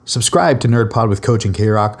Subscribe to NerdPod with Coach and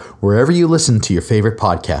K-Rock wherever you listen to your favorite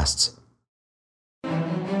podcasts.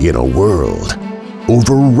 In a world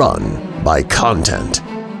overrun by content,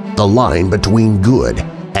 the line between good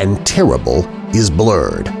and terrible is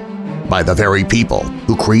blurred by the very people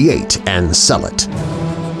who create and sell it.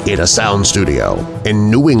 In a sound studio in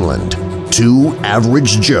New England, two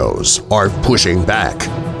average Joes are pushing back,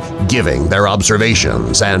 giving their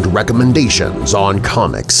observations and recommendations on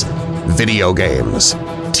comics, video games,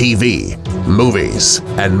 TV, movies,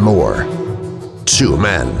 and more. Two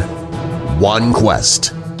men, one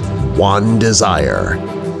quest, one desire.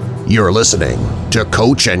 You're listening to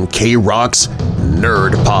Coach and K-Rock's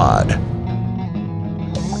Nerd Pod.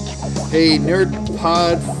 Hey, Nerd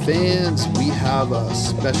Pod fans, we have a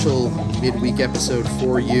special midweek episode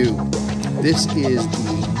for you. This is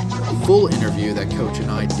the full interview that Coach and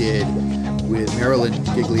I did with Marilyn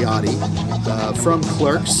Ghigliotti from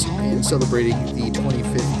Clerks in celebrating the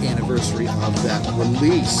 25th anniversary of that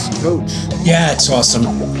release. Coach. Yeah, it's awesome.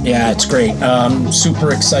 Yeah, it's great.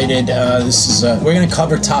 Super excited. We're going to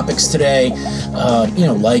cover topics today,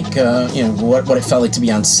 what it felt like to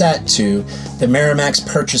be on set, to the Miramax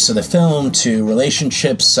purchase of the film, to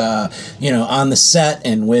relationships, on the set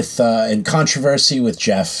and with and controversy with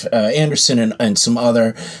Jeff Anderson and some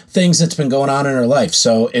other things that's been going on in her life.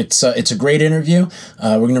 So it's a great interview.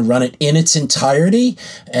 We're going to run it in its entirety,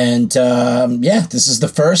 and this is the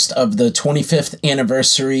first of the 25th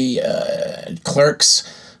anniversary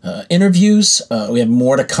Clerks interviews. We have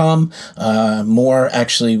more to come. More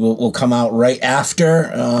actually will come out right after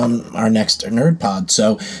our next Nerd Pod.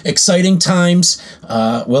 So exciting times.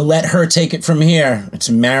 We'll let her take it from here. It's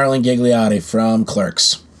Marilyn Ghigliotti from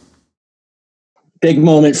Clerks. Big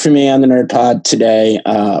moment for me on the Nerd Pod today.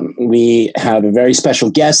 We have a very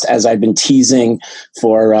special guest, as I've been teasing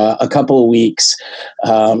for a couple of weeks.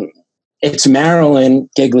 It's Marilyn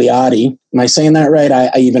Ghigliotti. Am I saying that right? I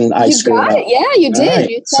screwed up. Yeah, you did. Right.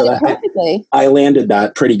 You said it perfectly. I landed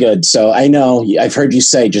that pretty good. So I know I've heard you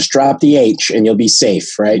say just drop the H and you'll be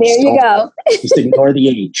safe, right? There you go. Just ignore the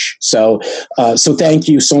H. So thank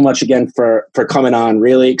you so much again for coming on.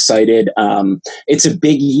 Really excited. It's a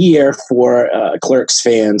big year for Clerks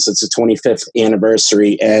fans. It's a 25th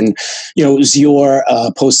anniversary, and it was your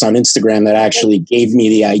post on Instagram that actually gave me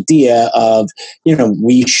the idea of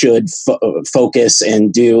we should focus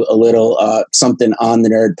and do a little something on the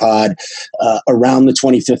Nerd Pod around the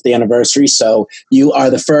 25th anniversary. So you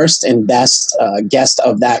are the first and best guest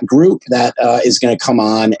of that group that is going to come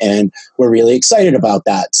on, and we're really excited about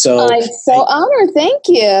that. So I'm so honored. Thank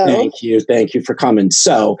you. Thank you for coming.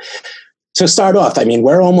 So to start off,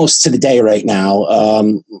 we're almost to the day right now.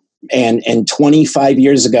 And 25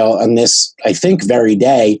 years ago on this, I think, very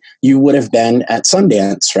day, you would have been at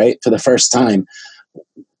Sundance, right? For the first time.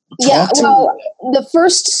 The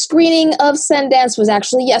first screening of Sundance was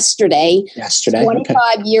actually yesterday. 25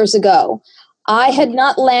 years ago. I had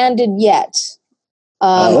not landed yet.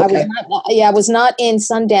 Okay. I was not in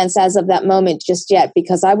Sundance as of that moment just yet,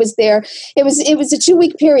 because I was there. It was a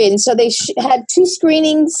 2-week period, and so they had 2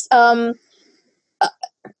 screenings.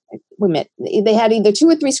 Wait a minute. They had either 2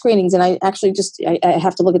 or 3 screenings, and I actually I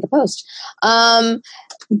have to look at the post.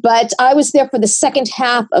 But I was there for the second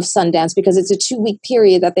half of Sundance because it's a 2-week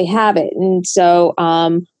period that they have it. And so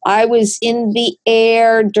I was in the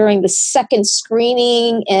air during the second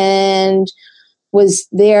screening and was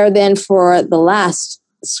there then for the last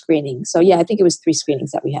screening. So yeah, I think it was 3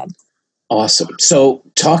 screenings that we had. Awesome. So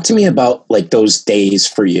talk to me about those days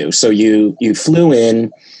for you. So you flew in.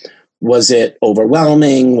 Was it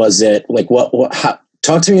overwhelming? Was it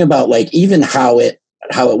talk to me about even how it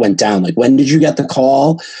went down. When did you get the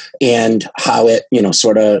call and how it,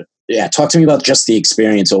 talk to me about just the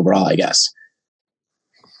experience overall, I guess.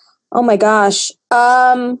 Oh my gosh.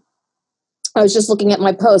 I was just looking at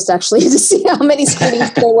my post actually to see how many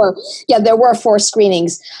screenings there were. Yeah, there were 4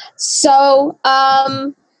 screenings. So,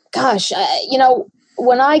 when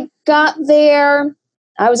I got there,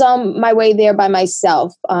 I was on my way there by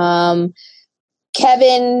myself.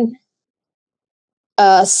 Kevin,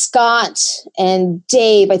 Scott, and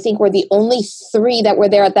Dave, I think, were the only 3 that were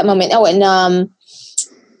there at that moment. Oh, and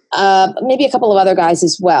maybe a couple of other guys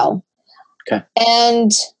as well. Okay.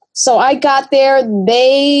 And so I got there.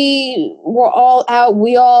 They were all out.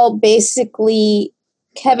 We all basically,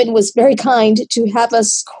 Kevin was very kind to have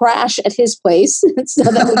us crash at his place so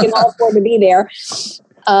that we can all afford to be there.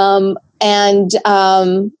 I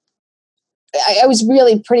was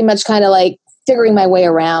really pretty much kind of figuring my way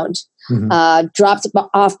around. Dropped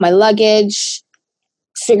off my luggage,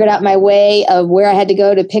 figured out my way of where I had to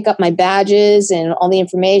go to pick up my badges and all the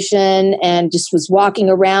information, and just was walking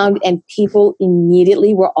around, and people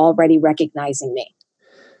immediately were already recognizing me.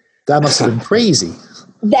 That must have been crazy.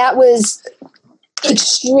 That was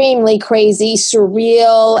extremely crazy,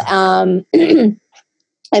 surreal.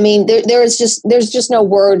 I mean, there's just no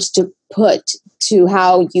words to put to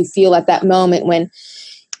how you feel at that moment when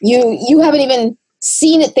you haven't even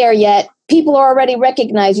seen it there yet. People already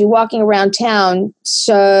recognize you walking around town.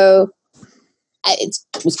 So it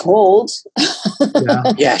was cold.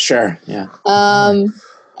 Yeah, sure. Yeah.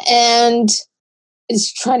 And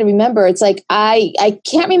it's trying to remember. It's like, I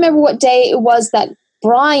can't remember what day it was that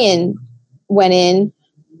Brian went in.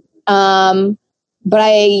 But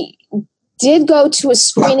I did go to a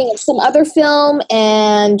screening of some other film.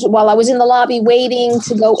 And while I was in the lobby waiting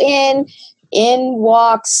to go in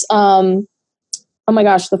walks, oh my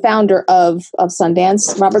gosh, the founder of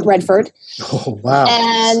Sundance, Robert Redford. Oh, wow.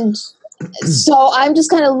 And so I'm just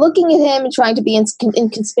kind of looking at him and trying to be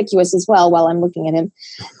inconspicuous as well while I'm looking at him.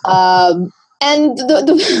 And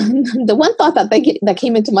the one thought that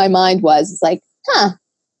came into my mind was, it's like,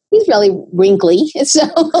 he's really wrinkly. So,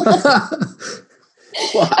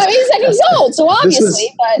 I mean, he's old, so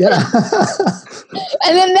obviously, yeah.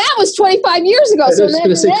 And then that was 25 years ago. So I was going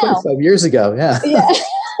to say 25 years ago. Yeah. Yeah.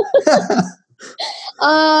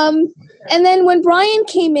 And then when Brian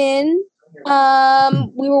came in,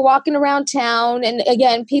 we were walking around town, and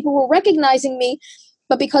again, people were recognizing me,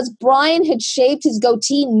 but because Brian had shaved his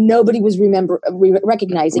goatee, nobody was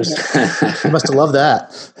recognizing him. You must have loved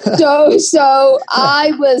that. So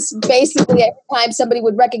I was basically, every time somebody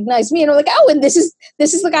would recognize me, and I'm like, oh, and this is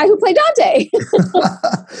the guy who played Dante.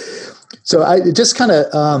 So it just kind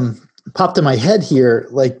of popped in my head here.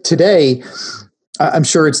 Like today, I'm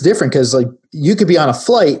sure it's different because like you could be on a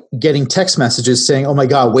flight getting text messages saying, "Oh my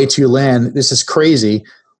God, wait till you land. This is crazy."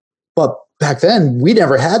 But back then, we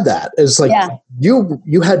never had that. It's like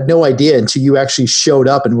you had no idea until you actually showed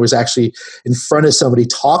up and was actually in front of somebody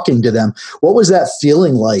talking to them. What was that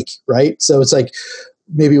feeling like, right? So it's like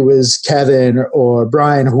maybe it was Kevin or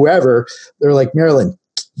Brian, whoever. They're like, "Marilyn,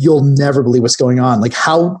 you'll never believe what's going on." Like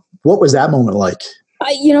what was that moment like?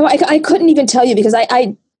 I couldn't even tell you because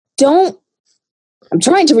I'm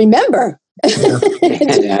trying to remember. Yeah.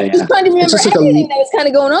 Just trying to remember everything that was kind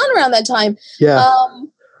of going on around that time. Yeah.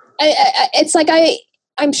 It's like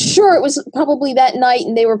I'm sure it was probably that night,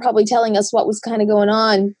 and they were probably telling us what was kind of going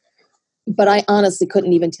on, but I honestly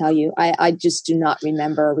couldn't even tell you. I just do not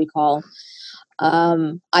remember or recall.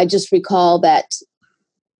 I just recall that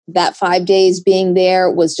 5 days being there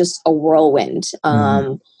was just a whirlwind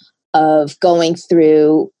of going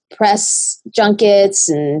through press junkets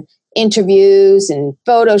and interviews and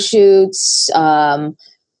photo shoots,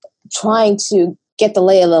 trying to get the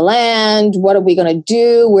lay of the land. What are we going to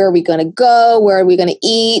do? Where are we going to go? Where are we going to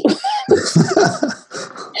eat?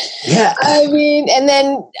 Yeah. I mean, and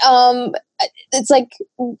then it's like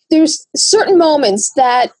there's certain moments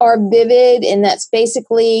that are vivid, and that's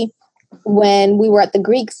basically when we were at the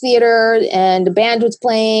Greek Theater and the band was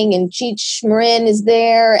playing and Cheech Marin is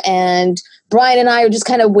there, and Brian and I are just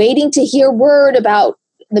kind of waiting to hear word about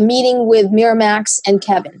the meeting with Miramax and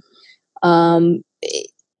Kevin. And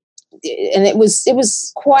it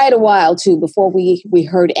was quite a while too before we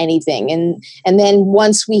heard anything. And then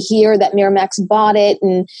once we hear that Miramax bought it,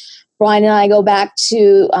 and Brian and I go back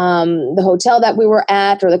to the hotel that we were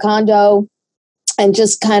at, or the condo, and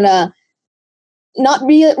just kind of not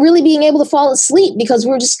really being able to fall asleep because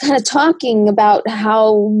we were just kind of talking about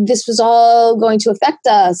how this was all going to affect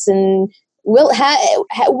us, and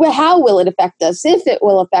how will it affect us, if it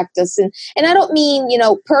will affect us. And I don't mean,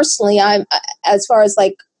 personally, I'm as far as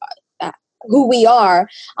like who we are,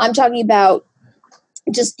 I'm talking about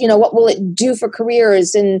just, what will it do for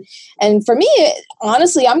careers? And for me,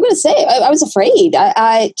 honestly, I'm going to say I was afraid.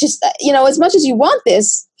 I just, as much as you want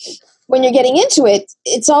this, when you're getting into it,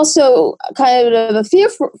 it's also kind of a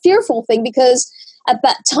fearful thing, because at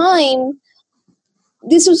that time,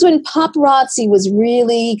 this was when paparazzi was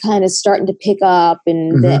really kind of starting to pick up,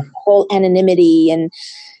 and the whole anonymity, and,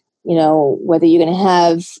 whether you're going to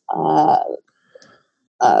have,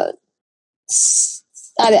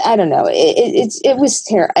 I don't know. It was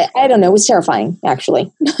I don't know. It was terrifying,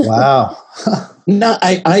 actually. Wow. No,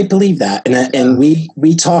 I believe that. And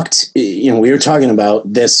we talked, we were talking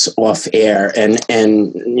about this off air and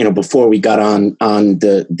before we got on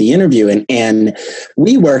the interview, and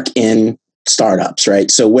we work in startups, right?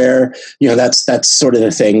 So where, that's sort of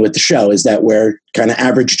the thing with the show, is that we're kind of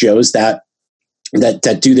average Joes that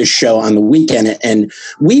do this show on the weekend, and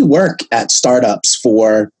we work at startups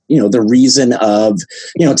for, the reason of,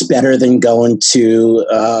 it's better than going to,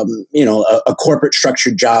 a corporate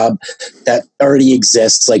structured job that already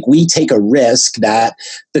exists. Like, we take a risk that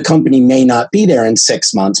the company may not be there in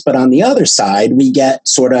 6 months, but on the other side, we get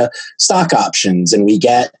sort of stock options, and we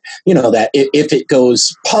get, that if it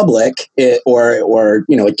goes public or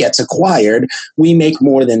it gets acquired, we make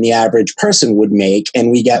more than the average person would make,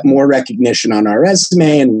 and we get more recognition on our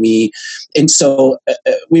resume. And so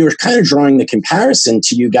we were kind of drawing the comparison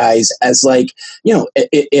to you guys as like,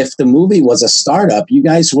 if the movie was a startup, you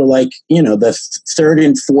guys were like, the third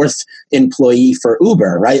and fourth employee for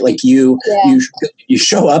Uber, right? Like you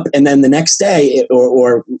show up, and then the next day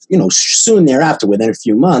or soon thereafter, within a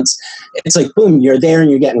few months, it's like, boom, you're there and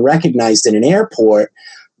you're getting recognized in an airport.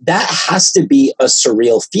 That has to be a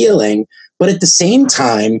surreal feeling. But at the same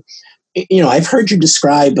time, I've heard you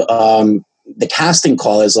describe the casting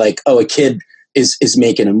call as like, oh, a kid is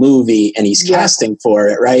making a movie and he's casting for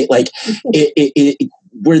it, right? Like,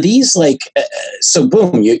 were these like, so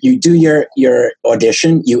boom, you do your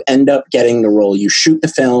audition, you end up getting the role, you shoot the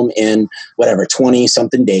film in whatever, 20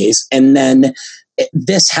 something days. And then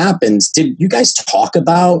this happens. Did you guys talk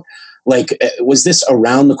about, like, was this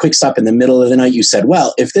around the quick stop in the middle of the night? You said,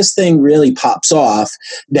 well, if this thing really pops off,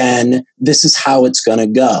 then this is how it's going to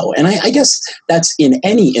go. And I guess that's in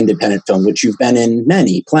any independent film, which you've been in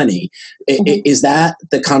plenty. Mm-hmm. Is that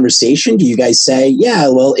the conversation? Do you guys say, yeah,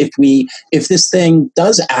 well, if this thing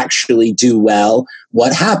does actually do well,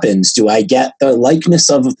 what happens? Do I get the likeness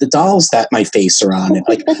of the dolls that my face are on?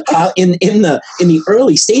 Like, how in the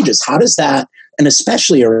early stages, how does that, and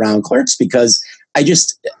especially around Clerks, because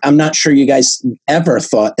I'm not sure you guys ever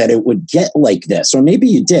thought that it would get like this, or maybe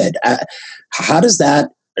you did. How does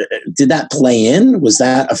that, did that play in? Was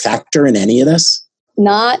that a factor in any of this?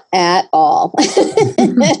 Not at all.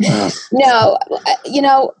 No,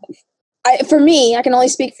 for me, I can only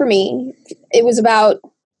speak for me. It was about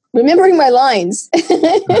remembering my lines, and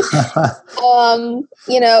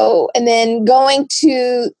then going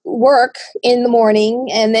to work in the morning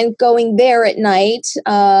and then going there at night,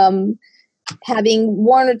 having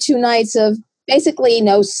 1 or 2 nights of basically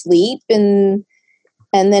no sleep, and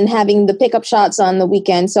then having the pickup shots on the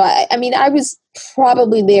weekend. So I was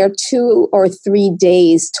probably there 2 or 3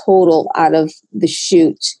 days total out of the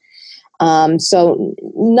shoot. So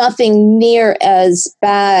nothing near as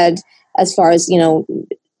bad as far as,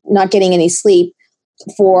 not getting any sleep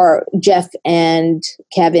for Jeff and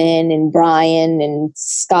Kevin and Brian and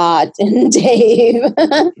Scott and Dave.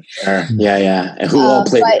 Sure. Yeah. Who all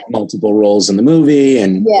played multiple roles in the movie.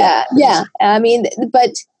 And yeah.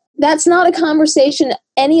 But that's not a conversation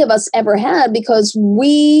any of us ever had, because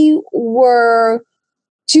we were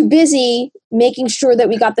too busy making sure that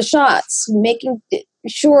we got the shots, making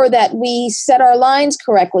sure that we said our lines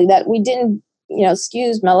correctly, that we didn't,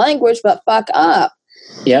 excuse my language, but fuck up.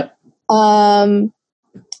 Yep. And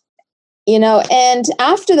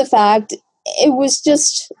after the fact, it was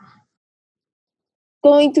just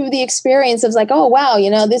going through the experience of like, oh wow,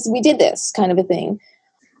 we did this kind of a thing.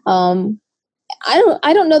 I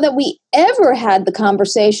don't know that we ever had the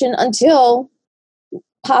conversation until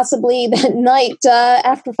possibly that night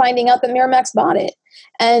after finding out that Miramax bought it.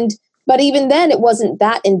 But even then, it wasn't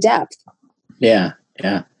that in depth. Yeah.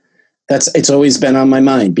 It's always been on my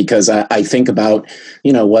mind, because I think about,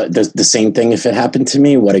 what the same thing, if it happened to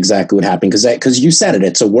me, what exactly would happen? Because you said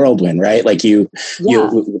it's a whirlwind, right? Like you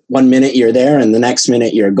 1 minute you're there and the next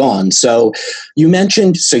minute you're gone. So you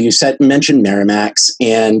mentioned Miramax,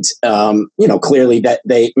 and clearly that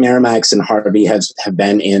Miramax and Harvey have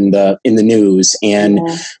been in the news, and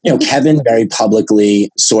Kevin very publicly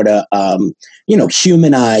sort of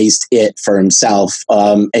humanized it for himself,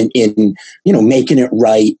 and in making it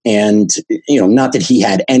right. And, not that he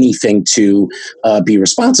had anything to be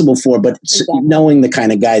responsible for, but knowing the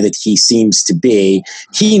kind of guy that he seems to be,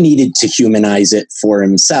 he needed to humanize it for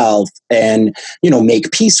himself and,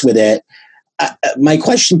 make peace with it. My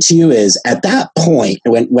question to you is, at that point,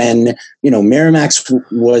 when Miramax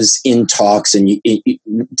was in talks, and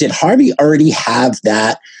did Harvey already have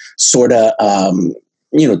that sort of,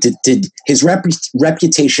 did his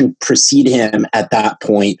reputation precede him at that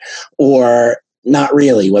point, or not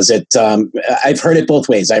really? Was it, I've heard it both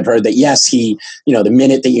ways. I've heard that, yes, he, the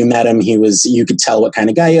minute that you met him, you could tell what kind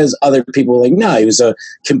of guy he is. Other people were like, no, he was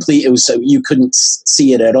you couldn't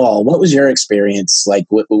see it at all. What was your experience like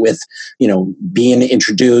with being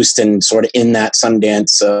introduced and sort of in that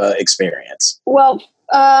Sundance experience? Well,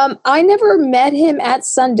 I never met him at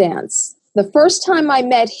Sundance. The first time I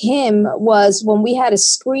met him was when we had a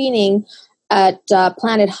screening at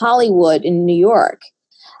Planet Hollywood in New York.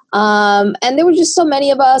 And there were just so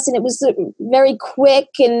many of us, and it was a very quick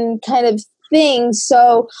and kind of thing.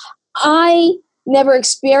 So I never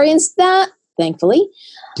experienced that, thankfully.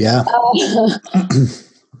 Yeah.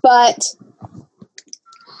 But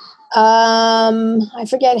I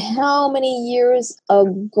forget how many years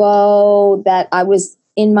ago that I was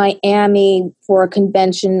in Miami for a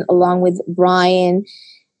convention along with Brian,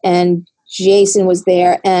 and Jason was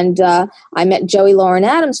there, and I met Joey Lauren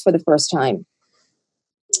Adams for the first time,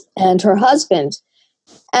 and her husband.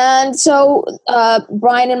 And so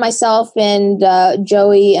Brian and myself and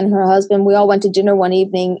Joey and her husband, we all went to dinner one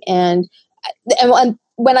evening, and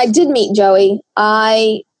when I did meet Joey,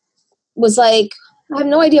 I was like, I have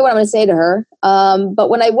no idea what I'm going to say to her. But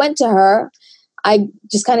when I went to her, I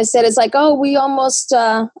just kind of said, it's like, oh, we almost,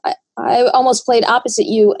 I almost played opposite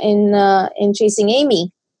you in Chasing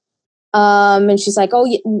Amy. And she's like, oh,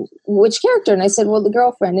 which character? And I said, well, the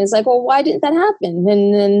girlfriend. And it's like, well, why didn't that happen?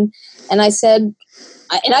 And I said,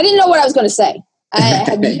 and I didn't know what I was going to say. I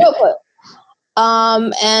had no clue.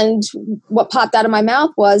 And what popped out of my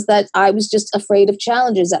mouth was that I was just afraid of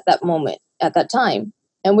challenges at that moment, at that time,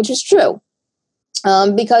 and which is true.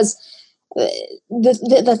 Because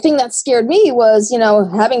the thing that scared me was,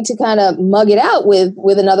 having to kind of mug it out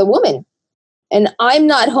with another woman. And I'm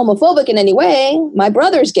not homophobic in any way. My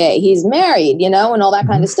brother's gay. He's married, and all that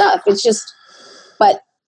kind of stuff. It's just, but,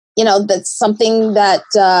 that's something that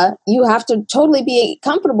you have to totally be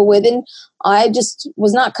comfortable with. And I just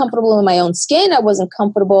was not comfortable in my own skin. I wasn't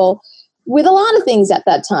comfortable with a lot of things at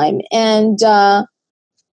that time. And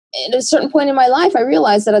at a certain point in my life, I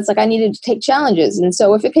realized that it's like I needed to take challenges. And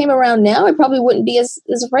so if it came around now, I probably wouldn't be as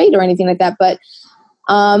afraid or anything like that. But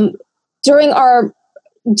during our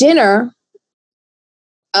dinner,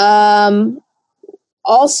 also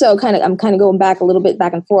I'm kind of going back a little bit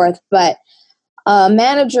back and forth, but a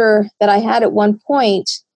manager that I had at one point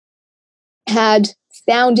had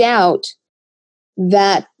found out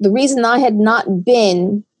that the reason I had not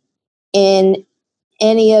been in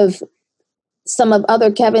any of some of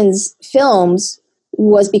other Kevin's films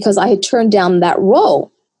was because I had turned down that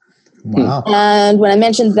role. Wow. And when I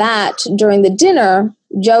mentioned that during the dinner,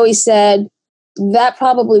 Joey said, that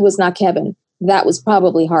probably was not Kevin. That was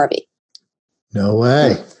probably Harvey. No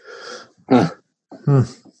way.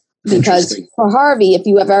 Because for Harvey, if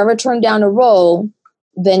you have ever turned down a role,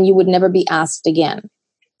 then you would never be asked again.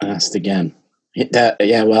 That's the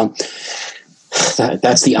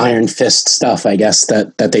Iron Fist stuff, I guess,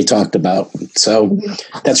 that they talked about. So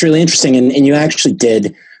that's really interesting. And you actually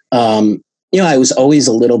did, I was always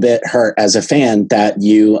a little bit hurt as a fan that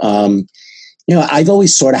I've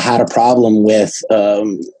always sort of had a problem with,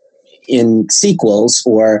 in sequels,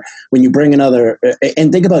 or when you bring another,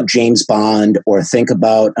 and think about James Bond, or think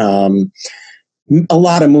about a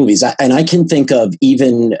lot of movies, and I can think of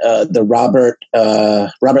even the Robert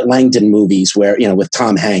Langdon movies, where with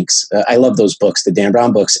Tom Hanks. I love those books, the Dan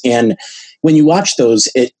Brown books, and when you watch those,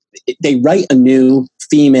 they write a new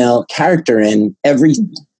female character in every,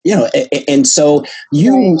 and so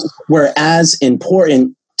you were as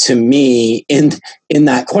important to me in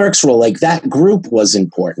that Clerks role. Like, that group was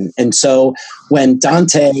important. And so when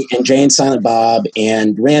Dante and Jay and Silent Bob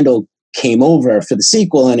and Randall came over for the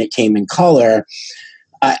sequel and it came in color,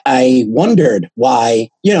 I wondered why,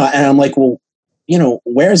 and I'm like, well,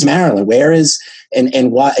 where's Marilyn? Where is,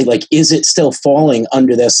 and why, like, is it still falling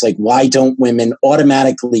under this? Like, why don't women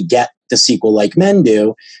automatically get the sequel like men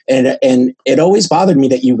do? And it always bothered me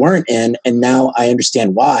that you weren't in, and now I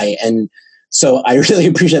understand why. And so I really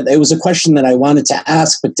appreciate that. It was a question that I wanted to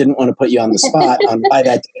ask, but didn't want to put you on the spot on why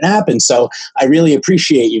that didn't happen. So I really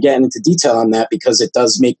appreciate you getting into detail on that, because it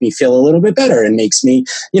does make me feel a little bit better, and makes me,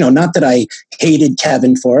 not that I hated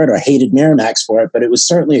Kevin for it or hated Miramax for it, but it was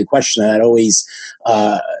certainly a question that I'd always,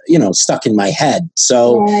 stuck in my head.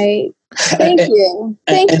 So right. Thank you.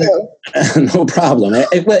 No problem.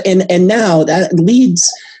 And now that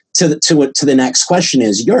leads to the next question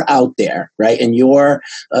is, you're out there, right? And you're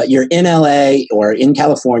in LA or in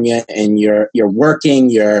California, and you're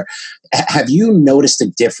working, have you noticed a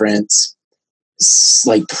difference,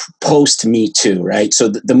 like, post Me Too, right? So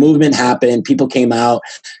the movement happened, people came out,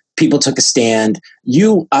 people took a stand.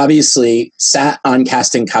 You obviously sat on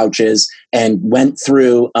casting couches and went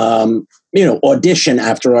through, audition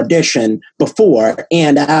after audition before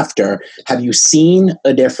and after. Have you seen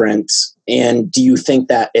a difference? And do you think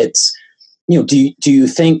that it's, do you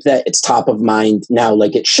think that it's top of mind now,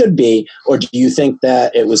 like it should be, or do you think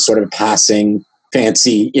that it was sort of passing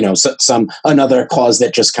fancy, some another cause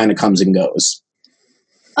that just kind of comes and goes?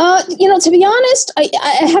 To be honest, I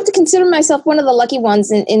have to consider myself one of the lucky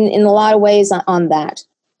ones in a lot of ways on that.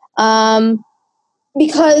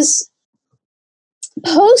 because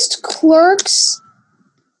post Clerks,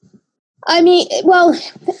 I mean, well,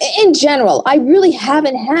 in general, I really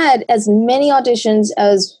haven't had as many auditions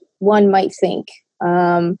as one might think.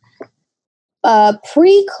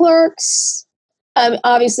 Pre-Clerks,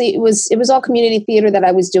 obviously, it was all community theater that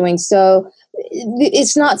I was doing, so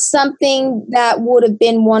it's not something that would have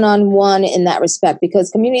been one-on-one in that respect,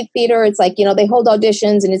 because community theater, it's like, they hold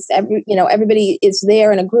auditions, and it's everybody is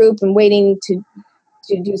there in a group and waiting to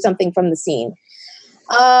do something from the scene,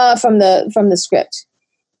 from the script.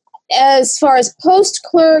 As far as post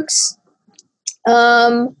Clerks,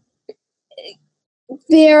 the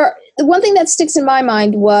one thing that sticks in my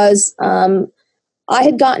mind was I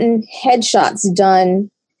had gotten headshots done,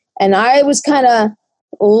 and I was kind of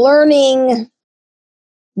learning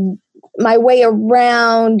my way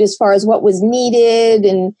around as far as what was needed,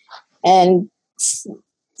 and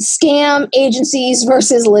scam agencies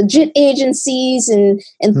versus legit agencies and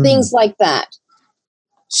things like that.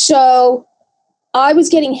 So I was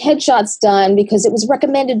getting headshots done because it was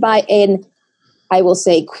recommended by an, I will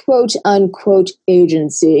say, quote unquote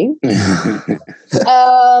agency.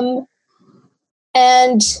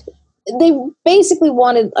 And they basically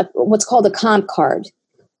wanted what's called a comp card.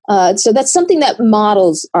 So that's something that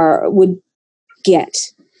models would get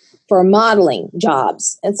for modeling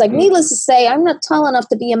jobs. It's like, needless to say, I'm not tall enough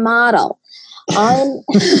to be a model.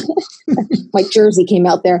 My jersey came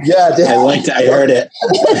out there. Yeah, I heard it.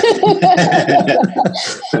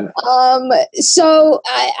 So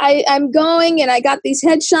I'm going, and I got these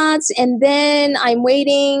headshots, and then I'm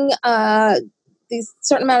waiting this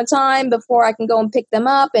certain amount of time before I can go and pick them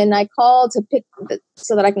up. And I called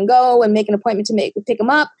so that I can go and make an appointment to pick them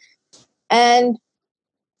up. And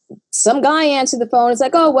some guy answered the phone. It's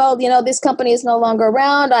like, oh, well, this company is no longer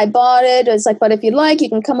around. I bought it. It's like, but if you'd like, you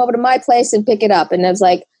can come over to my place and pick it up. And I was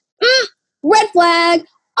like, red flag.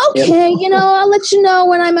 Okay, yep. I'll let you know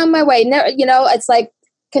when I'm on my way. It's like,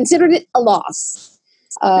 considered it a loss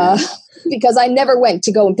because I never went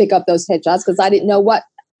to go and pick up those headshots because I didn't know what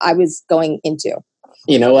I was going into.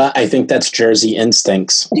 You know what? I think that's Jersey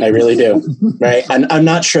instincts. I really do. Right. And I'm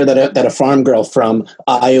not sure that a farm girl from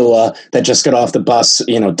Iowa that just got off the bus,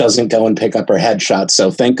 doesn't go and pick up her headshot. So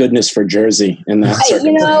thank goodness for Jersey in that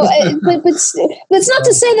circumstance. But it's not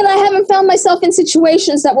to say that I haven't found myself in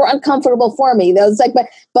situations that were uncomfortable for me. That was like, but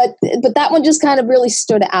that one just kind of really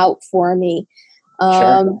stood out for me.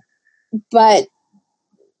 Sure. But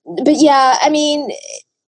yeah, I mean,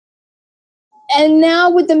 and now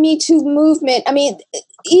with the Me Too movement, I mean,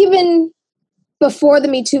 even before the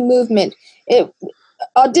Me Too movement,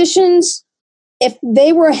 auditions, if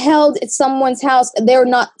they were held at someone's house, they're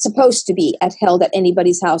not supposed to be held at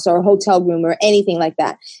anybody's house or a hotel room or anything like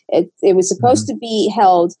that. It was supposed to be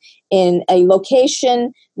held in a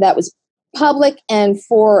location that was public and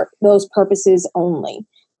for those purposes only.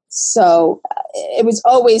 So it was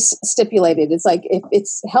always stipulated. It's like, if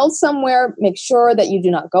it's held somewhere, make sure that you do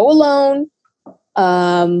not go alone.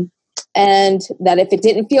 And that if it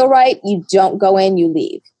didn't feel right, you don't go in, you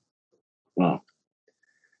leave. Wow.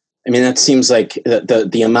 I mean, that seems like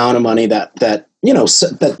the amount of money that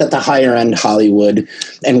the higher end Hollywood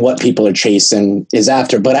and what people are chasing is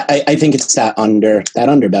after. But I think it's that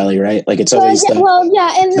underbelly, right? Like it's always And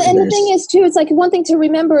the thing is too, it's like one thing to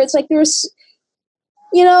remember. It's like there's,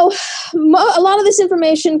 a lot of this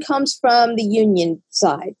information comes from the union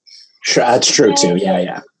side. Sure, that's true too.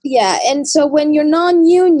 Yeah. Yeah, and so when you're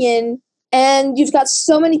non-union and you've got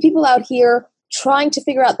so many people out here trying to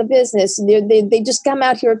figure out the business, they just come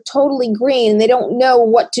out here totally green, and they don't know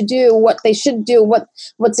what to do, what they should do,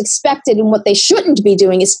 what's expected, and what they shouldn't be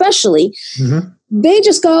doing. Especially, they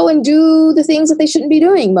just go and do the things that they shouldn't be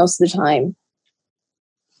doing most of the time.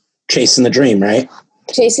 Chasing the dream, right?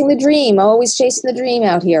 Chasing the dream, always chasing the dream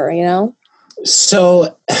out here.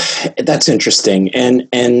 So that's interesting.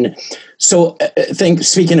 And so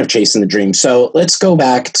speaking of chasing the dream, so let's go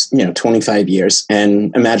back, 25 years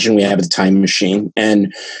and imagine we have a time machine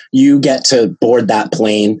and you get to board that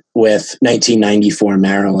plane with 1994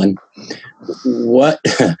 Marilyn. What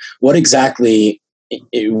exactly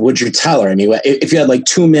would you tell her? I mean, if you had like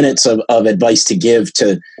 2 minutes of advice to give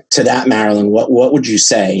to that Marilyn, what would you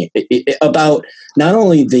say about not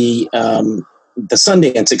only the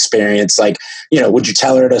Sundance experience? Like, would you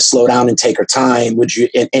tell her to slow down and take her time? Would you,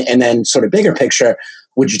 and then sort of bigger picture,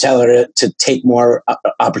 would you tell her to take more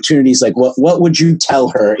opportunities? Like what would you tell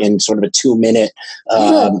her in sort of a 2 minute,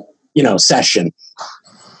 session?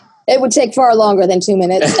 It would take far longer than 2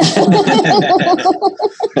 minutes.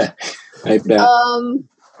 I bet.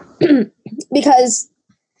 Because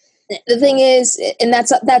the thing is, and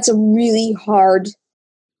that's a really hard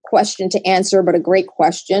question to answer, but a great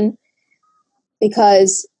question,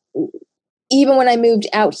 because even when I moved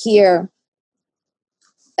out here,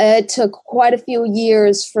 it took quite a few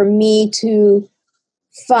years for me to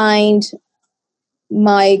find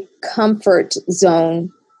my comfort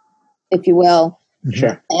zone, if you will.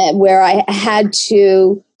 Sure. Where I had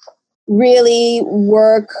to really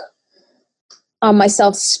work on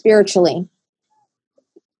myself spiritually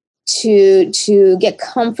to get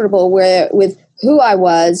comfortable with who I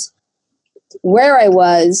was, where I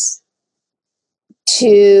was,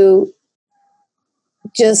 to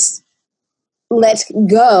just let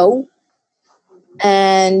go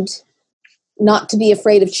and not to be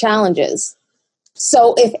afraid of challenges.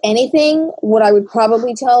 So if anything, what I would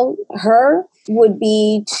probably tell her would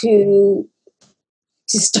be to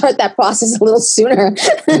start that process a little sooner.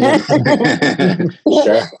 Sure.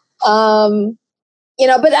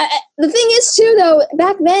 But the thing is too, though,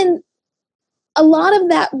 back then, a lot of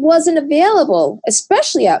that wasn't available,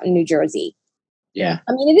 especially out in New Jersey. Yeah.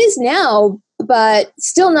 I mean, it is now, but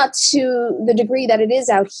still not to the degree that it is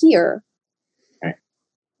out here. Right.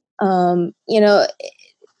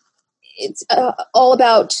 It's all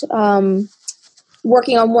about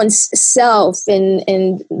working on oneself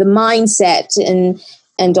and the mindset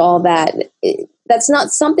and all that. That's not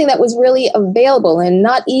something that was really available, and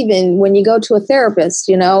not even when you go to a therapist,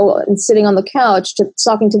 and sitting on the couch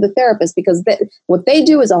talking to the therapist, because what they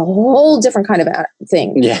do is a whole different kind of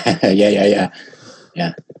thing. Yeah.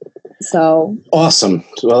 So awesome.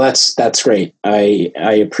 Well, that's great.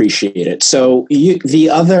 I appreciate it. So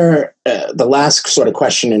the last sort of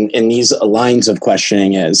question in these lines of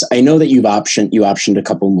questioning is, I know that you optioned a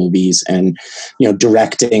couple movies, and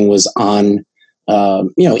directing was on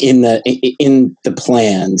in the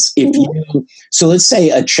plans. So let's say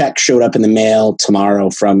a check showed up in the mail tomorrow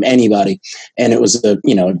from anybody, and it was a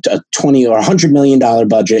 $20 or $100 million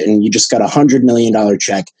budget, and you just got $100 million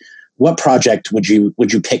check. What project would you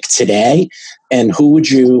pick today, and who would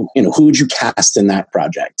you cast in that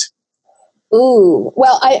project? Ooh,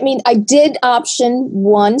 well, I did option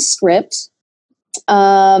one script,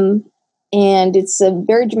 and it's a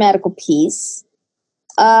very dramatical piece.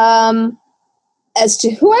 As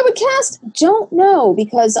to who I would cast, don't know,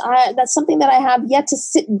 because that's something that I have yet to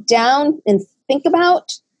sit down and think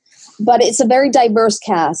about. But it's a very diverse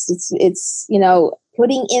cast. It's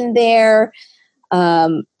putting in there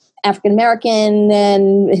African American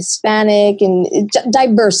and Hispanic and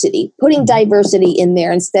diversity. Putting diversity in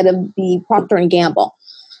there instead of the Procter and Gamble.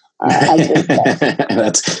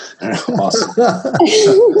 That's awesome.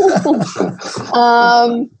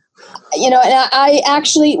 And I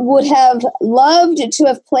actually would have loved to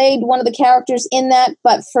have played one of the characters in that,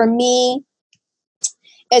 but for me,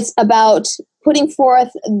 it's about putting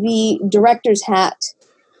forth the director's hat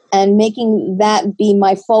and making that be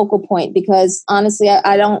my focal point, because honestly,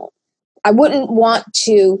 I wouldn't want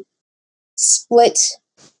to split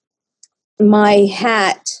my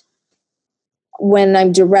hat when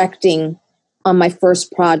I'm directing on my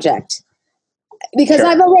first project. Because sure.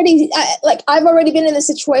 I've already been in a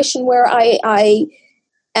situation where I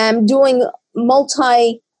am doing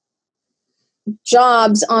multi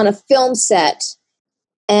jobs on a film set,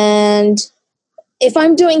 and if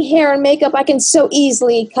I'm doing hair and makeup, I can so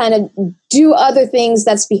easily kind of do other things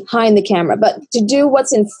that's behind the camera. But to do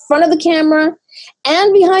what's in front of the camera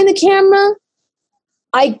and behind the camera,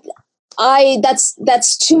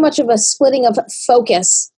 that's too much of a splitting of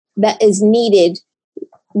focus that is needed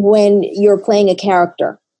when you're playing a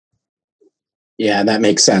character. Yeah, that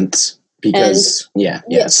makes sense. Because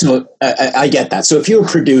so I get that. So if you were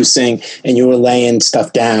producing and you were laying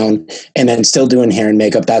stuff down and then still doing hair and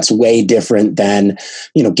makeup, that's way different than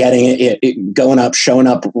getting it going up, showing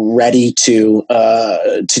up ready to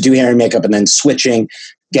do hair and makeup, and then switching,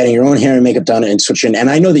 getting your own hair and makeup done and switching.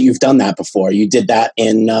 And I know that you've done that before. You did that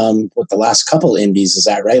in with the last couple indies. Is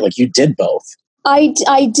that right? Like, you did both. I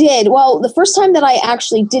did. Well, the first time that I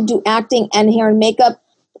actually did do acting and hair and makeup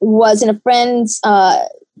was in a friend's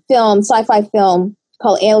sci-fi film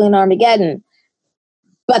called Alien Armageddon.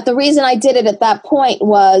 But the reason I did it at that point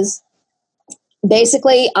was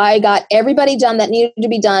basically I got everybody done that needed to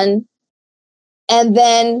be done, and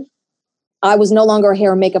then I was no longer a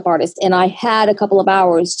hair and makeup artist, and I had a couple of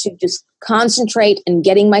hours to just concentrate in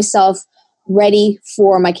getting myself ready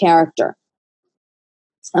for my character.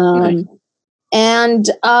 Nice. And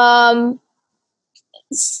now,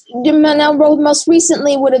 most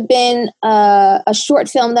recently would have been a short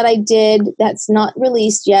film that I did that's not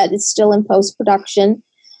released yet. It's still in post-production.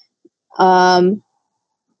 We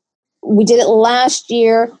did it last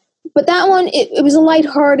year, but that one, it was a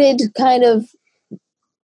lighthearted kind of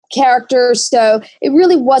character. So it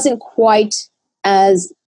really wasn't quite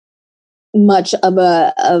as much of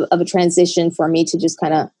a transition for me to just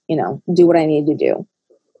kind of, do what I need to do.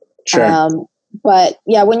 Sure. But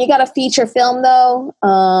yeah, when you got a feature film though,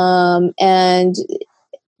 and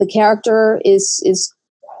the character is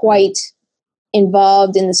quite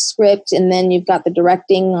involved in the script, and then you've got the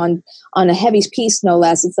directing on a heavy piece, no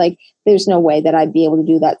less. It's like there's no way that I'd be able to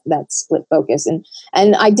do that split focus.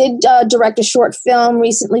 And I did direct a short film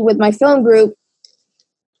recently with my film group,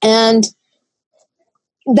 and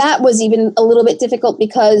that was even a little bit difficult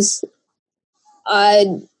because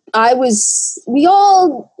we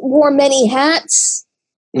all wore many hats,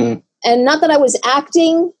 and not that I was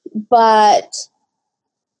acting, but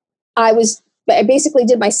I basically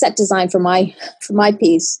did my set design for my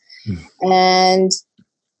piece. And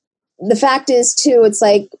the fact is too, it's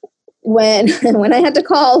like when I had to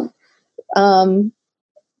call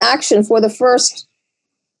action for the first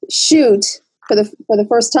shoot for the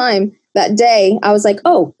first time that day, I was like,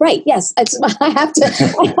 oh, right. Yes. I have to,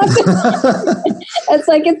 it's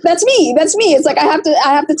like, that's me. It's like, I have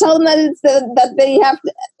to tell them that they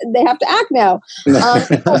have to act now.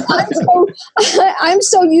 I'm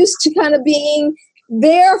so used to kind of being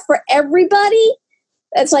there for everybody.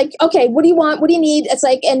 It's like, okay, what do you want? What do you need? It's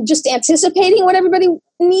like, and just anticipating what everybody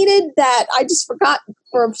needed, that I just forgot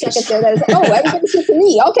for a second there that it's like, oh, everybody's here for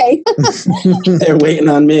me. Okay. They're waiting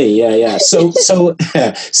on me. Yeah. So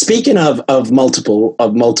speaking of multiple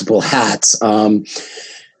hats,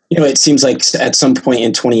 it seems like at some point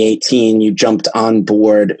in 2018, you jumped on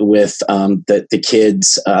board with the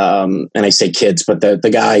kids, and I say kids, but the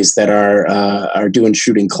guys that are doing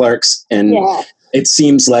Shooting Clerks. And yeah. It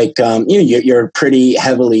seems like you're pretty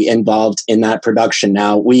heavily involved in that production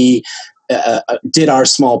now. We did our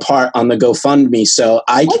small part on the GoFundMe, so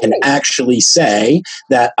I can actually say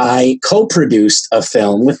that I co-produced a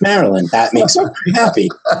film with Marilyn. That makes me pretty happy.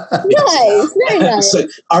 Nice, very nice. So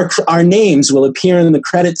our names will appear in the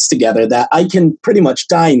credits together. That I can pretty much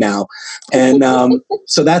die now, and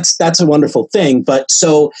so that's a wonderful thing. But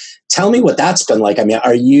so tell me what that's been like. I mean,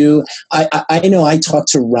 are you? I know I talked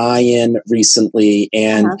to Ryan recently,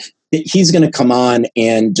 and. Uh-huh. He's going to come on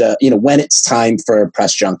and, when it's time for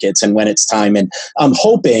press junkets and when it's time. And I'm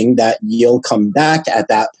hoping that you'll come back at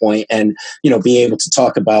that point and, be able to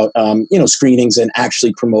talk about, screenings and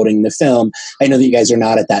actually promoting the film. I know that you guys are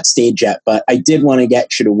not at that stage yet, but I did want to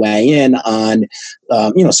get you to weigh in on,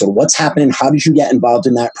 sort of what's happening. How did you get involved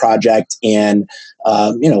in that project? And,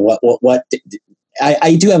 what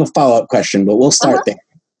I do have a follow-up question, but we'll start there.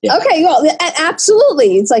 Yeah. Okay, well,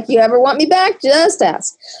 absolutely. It's like, you ever want me back? Just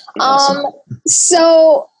ask. Awesome.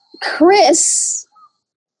 So Chris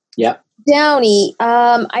Downey,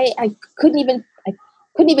 I couldn't even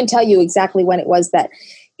tell you exactly when it was that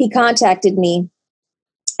he contacted me.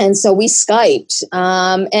 And so we Skyped,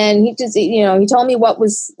 and he just, he told me what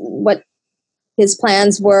his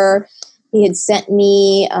plans were. He had sent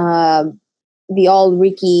me, the old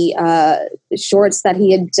Ricky shorts that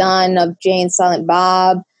he had done of Jay and Silent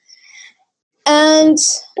Bob. And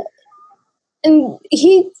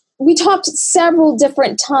we talked several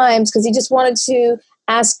different times because he just wanted to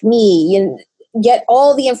ask me and get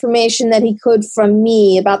all the information that he could from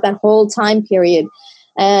me about that whole time period.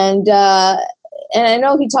 And I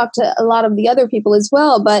know he talked to a lot of the other people as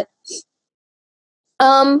well, but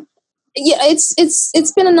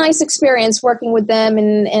it's been a nice experience working with them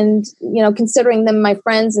and considering them my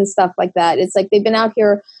friends and stuff like that. It's like they've been out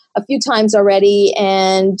here a few times already,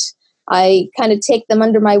 and I kind of take them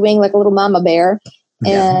under my wing like a little mama bear,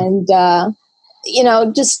 and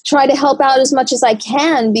just try to help out as much as I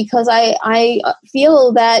can, because I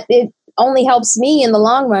feel that it only helps me in the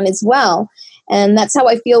long run as well. And that's how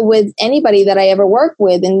I feel with anybody that I ever work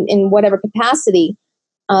with in whatever capacity.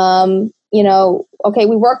 Okay,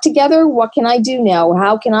 we work together. What can I do now?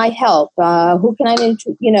 How can I help? Who can I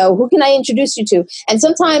introduce you to? And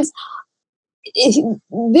sometimes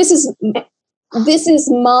this is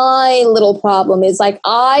my little problem, is like,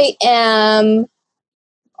 I am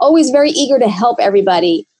always very eager to help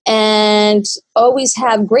everybody and always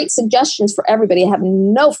have great suggestions for everybody. I have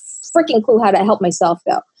no freaking clue how to help myself,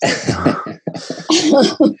 though. That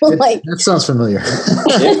sounds familiar.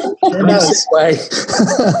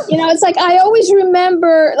 It's like, I always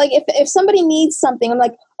remember, like, if somebody needs something, I'm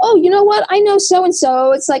like, oh, you know what? I know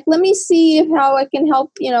so-and-so. It's like, let me see how I can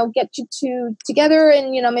help, get you two together,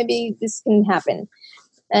 and, maybe this can happen.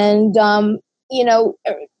 And,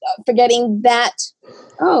 forgetting that,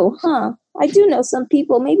 I do know some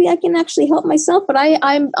people. Maybe I can actually help myself, but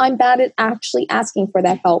I'm bad at actually asking for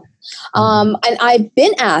that help. And I've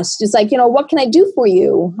been asked, it's like, what can I do for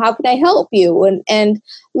you? How can I help you? And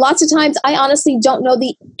lots of times I honestly don't know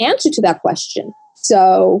the answer to that question.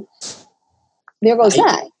 So there goes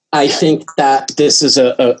that. I think that this is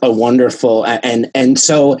a wonderful, and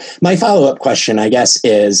so my follow-up question, I guess,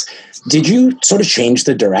 is, did you sort of change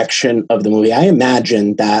the direction of the movie? I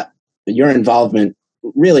imagine that your involvement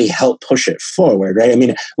really helped push it forward, right? I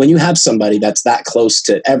mean, when you have somebody that's that close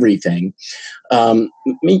to everything,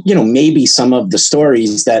 maybe some of the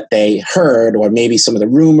stories that they heard, or maybe some of the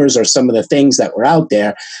rumors or some of the things that were out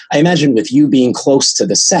there, I imagine with you being close to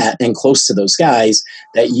the set and close to those guys,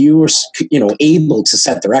 that you were, able to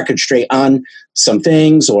set the record straight on some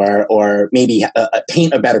things, or maybe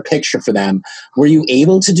paint a better picture for them. Were you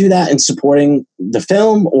able to do that in supporting the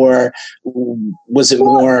film, or was it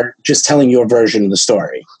more just telling your version of the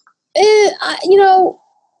story? It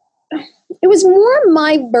was more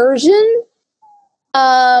my version.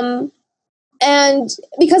 And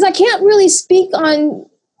because I can't really speak on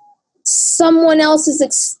someone else's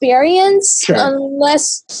experience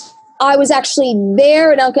unless I was actually there,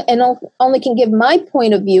 and I only can give my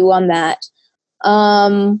point of view on that.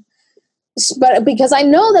 But because I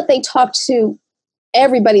know that they talked to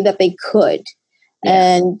everybody that they could.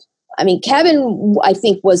 Yeah. And I mean, Kevin, I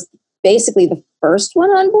think, was basically the first one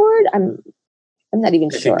on board. I'm not even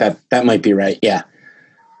sure. I think that might be right. Yeah.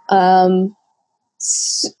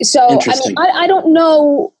 So I mean, I don't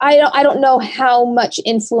know. I don't know how much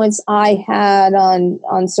influence I had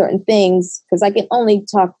on certain things, because I can only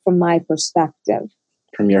talk from my perspective.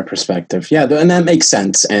 From your perspective. Yeah. And that makes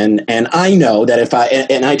sense. And I know that if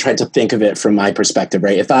I tried to think of it from my perspective,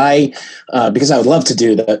 right? If I, because I would love to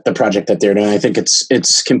do the project that they're doing, I think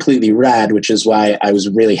it's completely rad, which is why I was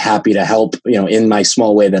really happy to help, in my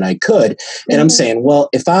small way that I could. And I'm saying, well,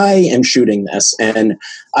 if I am shooting this and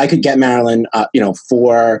I could get Marilyn,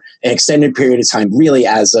 for an extended period of time, really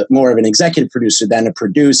as more of an executive producer than a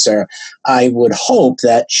producer, I would hope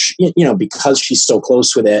that, because she's so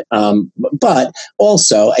close with it, but also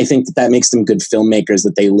I think that makes them good filmmakers,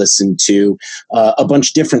 that they listen to a bunch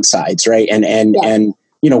of different sides, right? And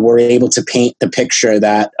we're able to paint the picture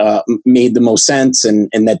that made the most sense, and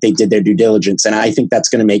that they did their due diligence. And I think that's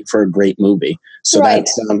going to make for a great movie. So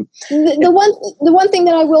that's the one thing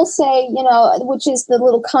that I will say, which is the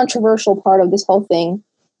little controversial part of this whole thing,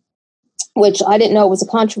 which I didn't know was a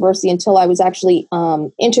controversy until I was actually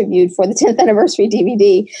interviewed for the 10th anniversary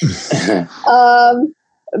DVD.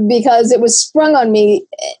 Because it was sprung on me,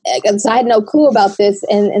 because I had no clue about this,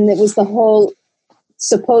 and it was the whole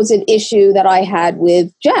supposed issue that I had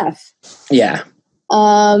with Jeff. Yeah.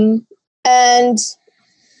 And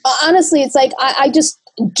honestly, it's like I just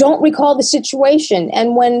don't recall the situation.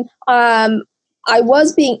 And when I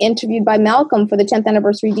was being interviewed by Malcolm for the 10th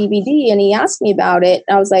anniversary DVD, and he asked me about it,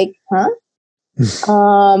 I was like, huh?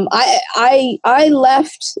 I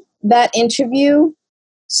left that interview.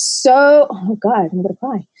 So, oh God, I'm going to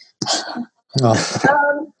cry.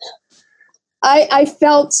 I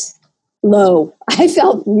felt low. I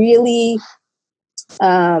felt really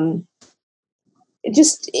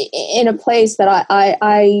just in a place that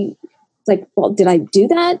I like, well, did I do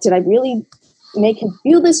that? Did I really make him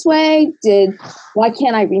feel this way? Why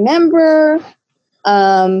can't I remember?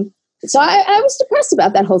 So I was depressed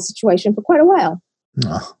about that whole situation for quite a while.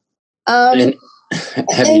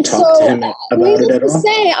 Have you talked to him about it at all?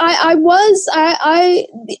 Say,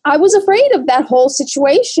 I was afraid of that whole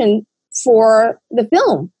situation for the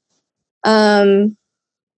film. And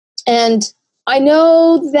I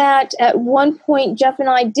know that at one point Jeff and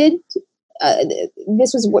I did,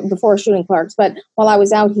 this was before shooting Clarks, but while I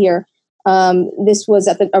was out here, this was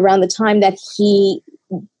around the time that he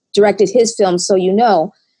directed his film, So You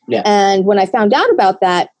Know. Yeah. And when I found out about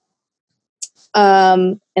that,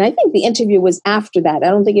 and I think the interview was after that. I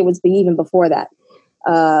don't think it was even before that,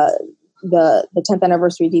 the 10th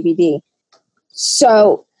anniversary DVD.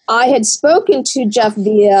 So I had spoken to Jeff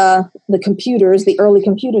via the early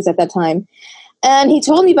computers at that time. And he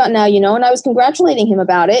told me about Now You Know, and I was congratulating him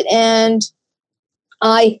about it. And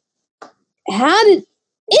I had an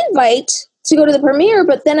invite to go to the premiere,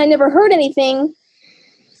 but then I never heard anything.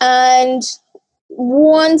 And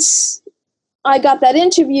once I got that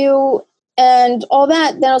interview and all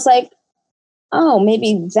that, then I was like, oh,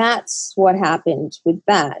 maybe that's what happened with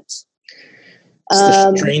that. It's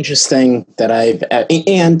the strangest thing that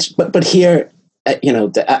but here,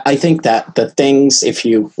 I think that the things, if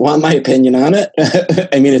you want my opinion on it,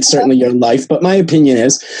 I mean, it's certainly your life, but my opinion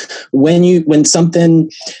is when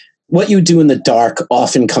something what you do in the dark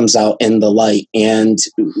often comes out in the light. And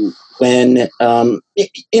when,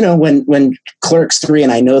 when Clerks 3,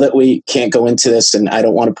 and I know that we can't go into this and I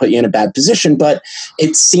don't want to put you in a bad position, but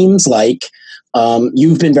it seems like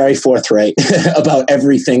you've been very forthright about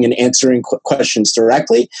everything and answering questions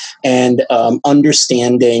directly and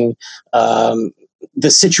understanding the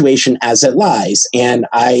situation as it lies. And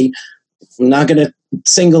I'm not going to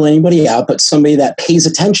single anybody out, but somebody that pays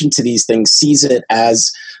attention to these things sees it as,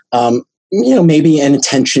 maybe an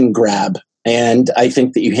attention grab. And I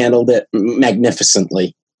think that you handled it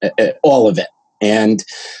magnificently, all of it. And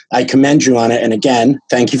I commend you on it. And again,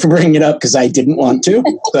 thank you for bringing it up because I didn't want to.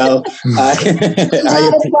 So, not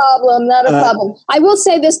a problem. I will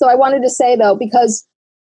say this though. I wanted to say though, because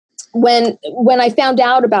when I found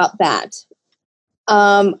out about that,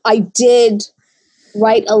 I did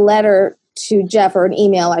write a letter to Jeff, or an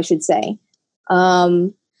email, I should say.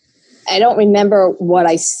 I don't remember what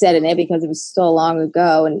I said in it because it was so long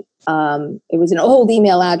ago, and it was an old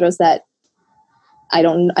email address that I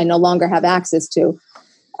no longer have access to.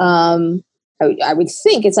 I would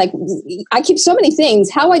think it's like I keep so many things.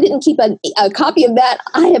 How I didn't keep a copy of that,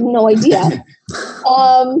 I have no idea.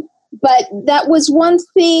 But that was one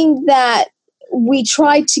thing that we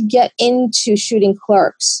tried to get into shooting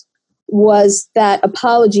Clerks, was that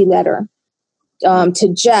apology letter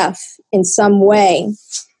to Jeff in some way.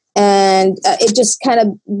 And it just kind of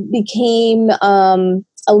became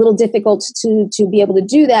a little difficult to be able to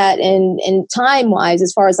do that and time wise,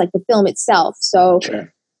 as far as like the film itself. So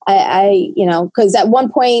sure. I because at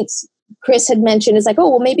one point Chris had mentioned, it's like, oh,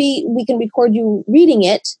 well, maybe we can record you reading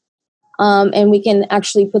it. And we can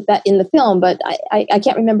actually put that in the film, but I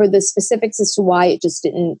can't remember the specifics as to why it just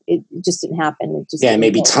didn't happen.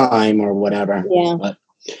 Maybe time or whatever. Yeah. But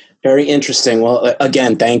very interesting. Well,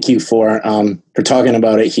 again, thank you for talking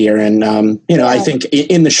about it here. And, I think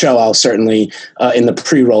in the show, I'll certainly, in the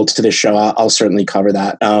pre-roll to the show, I'll certainly cover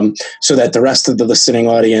that so that the rest of the listening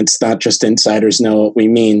audience, not just insiders, know what we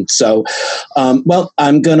mean. So, I'm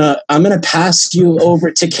going to pass you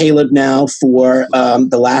over to Caleb now for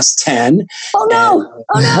the last 10. Oh, no.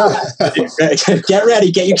 And get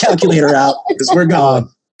ready. Get your calculator out because we're going.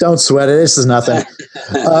 Don't sweat it. This is nothing.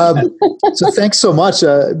 So thanks so much,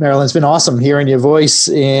 Marilyn. It's been awesome hearing your voice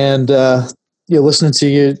and listening to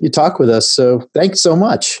you talk with us. So thanks so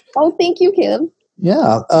much. Oh, thank you, Caleb.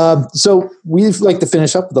 Yeah. So we'd like to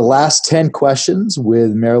finish up with the last 10 questions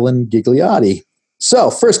with Marilyn Gigliotti. So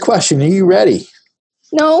first question, are you ready?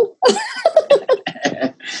 No.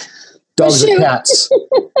 Dogs or cats?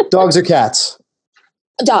 Dogs or cats?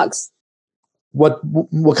 Dogs. What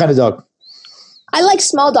kind of dog? I like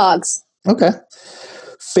small dogs. Okay.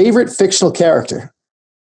 Favorite fictional character?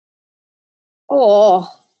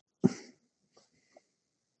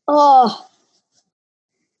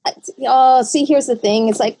 See, here's the thing.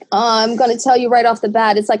 It's like, I'm going to tell you right off the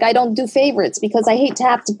bat. It's like, I don't do favorites because I hate to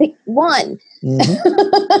have to pick one.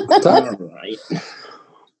 Mm-hmm. All right.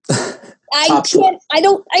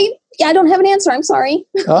 I don't have an answer. I'm sorry.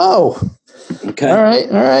 Oh, okay. All right.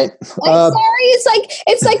 I'm sorry.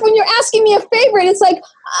 It's like when you're asking me a favorite, it's like,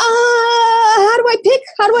 how do I pick?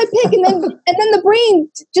 And then the brain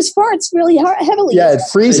just farts really heavily. Yeah, it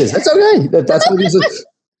freezes. That's okay. That's what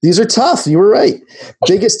these are tough. You were right.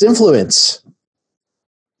 Biggest influence.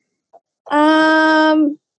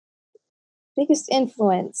 Biggest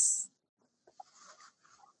influence.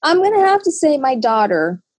 I'm going to have to say my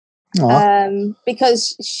daughter.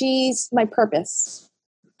 Because she's my purpose.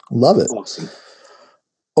 Love it. Awesome.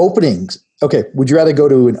 Openings. Okay. Would you rather go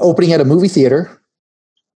to an opening at a movie theater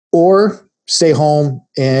or stay home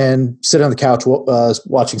and sit on the couch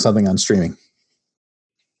watching something on streaming?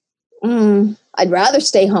 I'd rather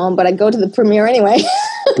stay home, but I'd go to the premiere anyway.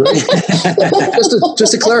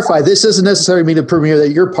 just to clarify, this doesn't necessarily mean a premiere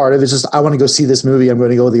that you're part of. It's just, I want to go see this movie. I'm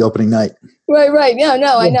going to go the opening night. Right.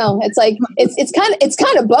 No, I know. It's like, it's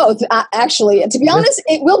kind of both, actually. To be honest,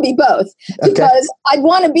 it will be both because I'd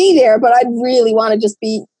want to be there, but I'd really want to just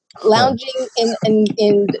be lounging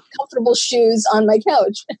in comfortable shoes on my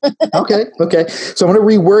couch. Okay. So I'm going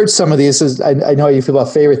to reword some of these. I know how you feel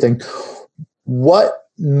about favorite thing. What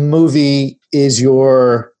movie is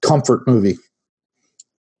your comfort movie?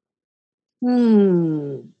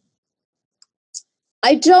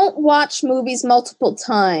 I don't watch movies multiple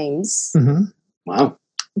times. Mm-hmm. Wow.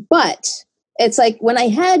 But it's like when I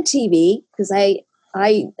had TV, because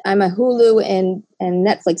I'm a Hulu and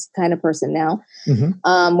Netflix kind of person now.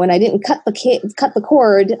 Mm-hmm. When I didn't cut the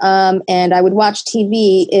cord, and I would watch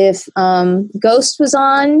TV, if Ghost was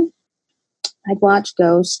on, I'd watch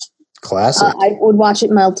Ghost. Classic. I would watch it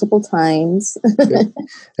multiple times. Okay.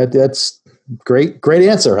 That's Great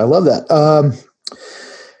answer. I love that. Along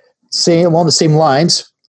the same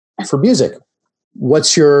lines, for music,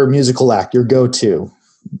 what's your musical act, your go-to?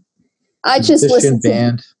 I just listen to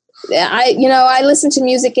band. I listen to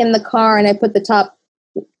music in the car, and I put the top,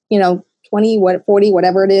 20, 40,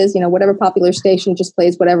 whatever it is, whatever popular station just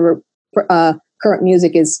plays whatever current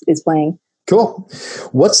music is playing. Cool.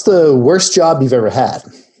 What's the worst job you've ever had?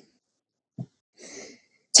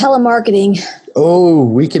 Telemarketing. Oh,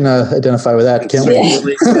 we can identify with that, can't we?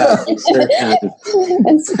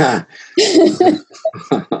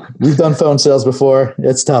 We've done phone sales before.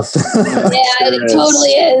 It's tough. It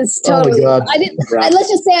totally is. Totally. Oh my God. Let's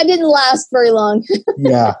just say I didn't last very long.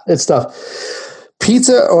 Yeah, it's tough.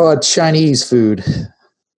 Pizza or Chinese food?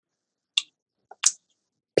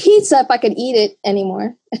 Pizza, if I could eat it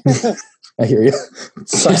anymore. I hear you.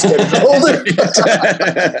 Sucks getting older.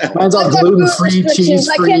 Mine's all gluten-free,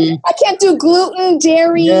 cheese-free. I can't do gluten,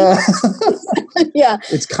 dairy. Yeah. Yeah.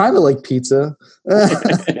 It's kind of like pizza.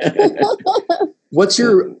 What's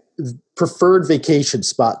your preferred vacation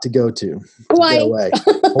spot to go to? Hawaii.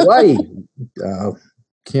 Hawaii.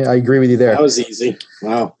 I agree with you there. That was easy.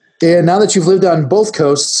 Wow. And now that you've lived on both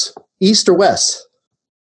coasts, east or west?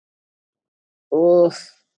 Oof.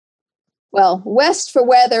 Well, west for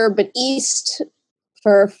weather, but east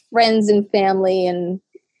for friends and family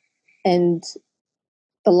and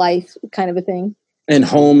the life kind of a thing. And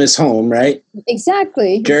home is home, right?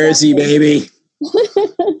 Exactly. Jersey, baby.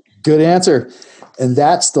 Good answer. And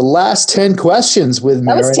that's the last 10 questions with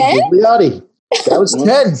Maren Gigliotti. That was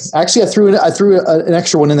 10. Actually, I threw an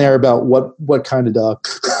extra one in there about what kind of dog.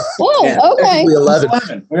 Oh, okay. 11.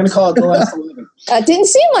 We're going to call it the last 11. Didn't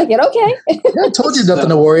seem like it. Okay. Yeah, I told you nothing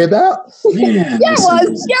to worry about. Yeah, it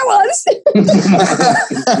was.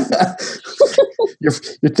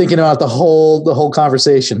 You're thinking about the whole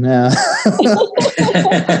conversation. Yeah.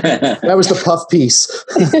 That was the puff piece.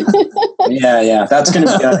 Yeah. That's going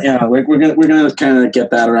to be, we're going to kind of get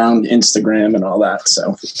that around Instagram and all that.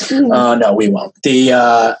 So, no, we won't.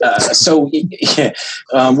 We're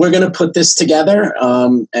going to put this together.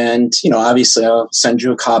 And, obviously I'll send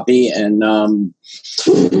you a copy, and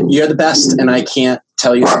you're the best. And I can't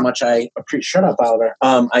tell you how much I appreciate. Shut up, Oliver.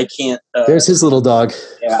 I can't. There's his little dog.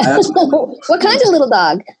 Yeah. That's what kind of little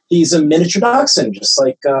dog? He's a miniature dachshund, just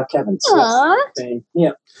like Kevin's. Aww.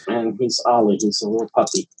 Yeah. And he's Ollie. He's a little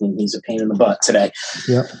puppy, and he's a pain in the butt today.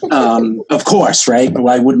 Yeah. Of course, right?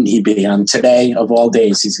 Why wouldn't he be? On today of all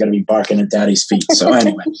days, he's going to be barking at Daddy's feet. So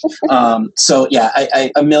anyway,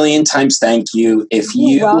 I a million times thank you. If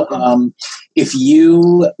you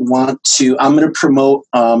want to, I'm going to promote,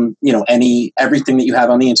 everything that you have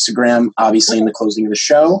on the Instagram, obviously in the closing of the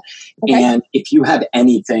show. Okay. And if you have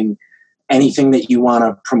anything that you want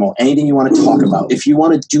to promote, anything you want to talk about, if you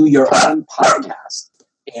want to do your own podcast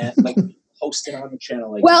and post it on the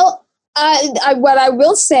channel. What I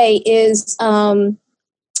will say is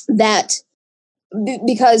that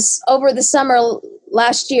because over the summer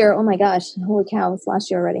last year, oh my gosh, holy cow, it's last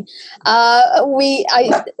year already.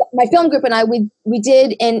 My film group and I, we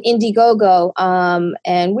did an Indiegogo,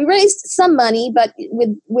 and we raised some money, but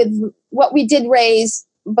with what we did raise,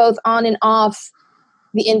 both on and off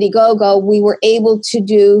the Indiegogo, we were able to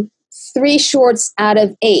do 3 shorts out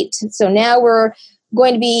of 8. So now we're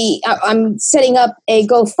going to be, I'm setting up a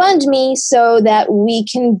GoFundMe so that we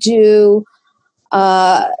can do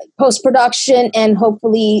post-production and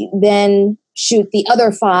hopefully then shoot the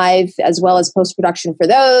other 5 as well as post-production for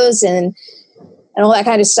those and all that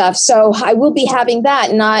kind of stuff. So I will be having that,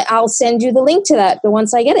 and I'll send you the link to that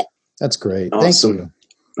once I get it. That's great. Awesome. Thank you.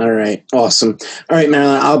 All right. Awesome. All right,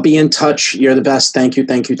 Marilyn, I'll be in touch. You're the best. Thank you.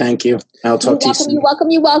 I'll talk to you soon. You're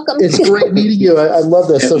welcome. It's great meeting you. I love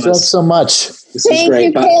this. So thanks so much. This is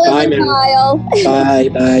great. Thank you, Caleb and Kyle.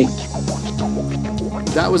 Bye.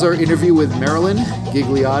 That was our interview with Maren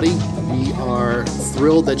Gigliotti. We are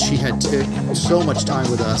thrilled that she had took so much time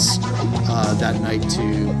with us that night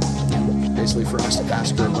to basically for us to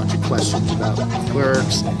ask her a bunch of questions about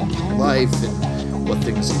Clerks and life and what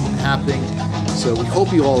things have been happening. So we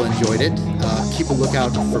hope you all enjoyed it. Keep a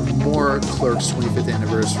lookout for more Clerks 25th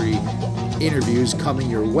anniversary interviews coming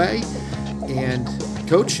your way. And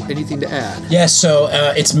Coach, anything to add? Yeah, so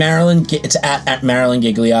it's Marilyn. It's at Marilyn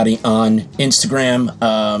Gigliotti on Instagram.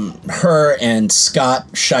 Her and Scott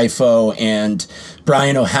Scheifo and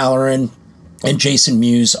Brian O'Halloran and Jason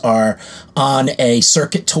Mewes are on a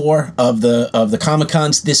circuit tour of the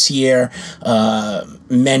Comic-Cons this year.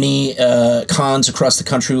 many cons across the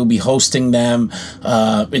country. We'll be hosting them.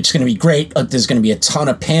 It's going to be great. There's going to be a ton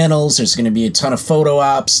of panels. There's going to be a ton of photo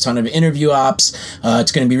ops, ton of interview ops.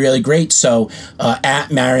 It's going to be really great. So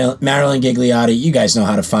at Marilyn Gigliotti, you guys know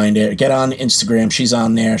how to find it. Get on Instagram. She's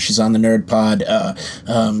on there. She's on the Nerd Pod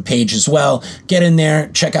page as well. Get in there.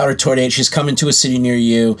 Check out her tour date. She's coming to a city near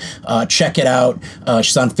you. Check it out.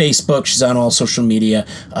 She's on Facebook. She's on all social media.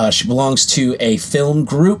 She belongs to a film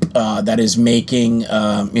group that is making,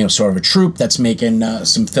 sort of a troupe that's making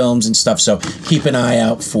some films and stuff. So keep an eye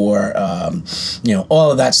out for,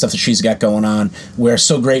 all of that stuff that she's got going on. We're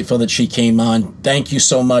so grateful that she came on. Thank you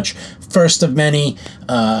so much. First of many.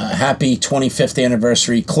 Happy 25th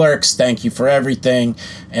anniversary, Clerks. Thank you for everything.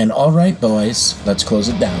 And all right, boys, let's close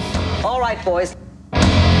it down. All right, boys.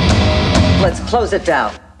 Let's close it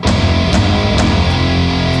down.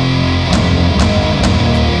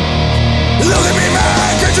 Look at me,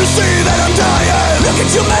 man, can't you see that I'm dying? Look at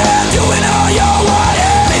you, man, doing all you're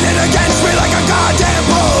wanting. Leaning against me like a goddamn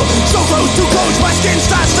bull. So close, my skin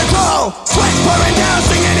starts to glow. Sweat pouring down,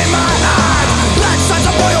 singing in my heart. Blood starts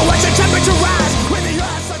to boil, watch the temperature rise. When the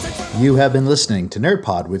earth starts to... You have been listening to Nerd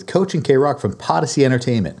Pod with Coach and K-Rock from Podyssey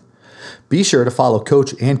Entertainment. Be sure to follow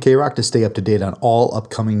Coach and K-Rock to stay up to date on all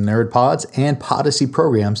upcoming Nerd Pods and Podyssey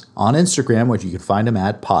programs on Instagram, which you can find them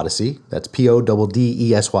at Podyssey, that's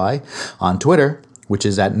Poddesy, on Twitter, which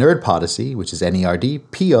is at Nerd Podyssey, which is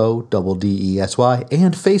NERDPODDESY,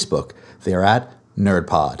 and Facebook, they're at Nerd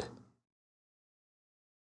Pod.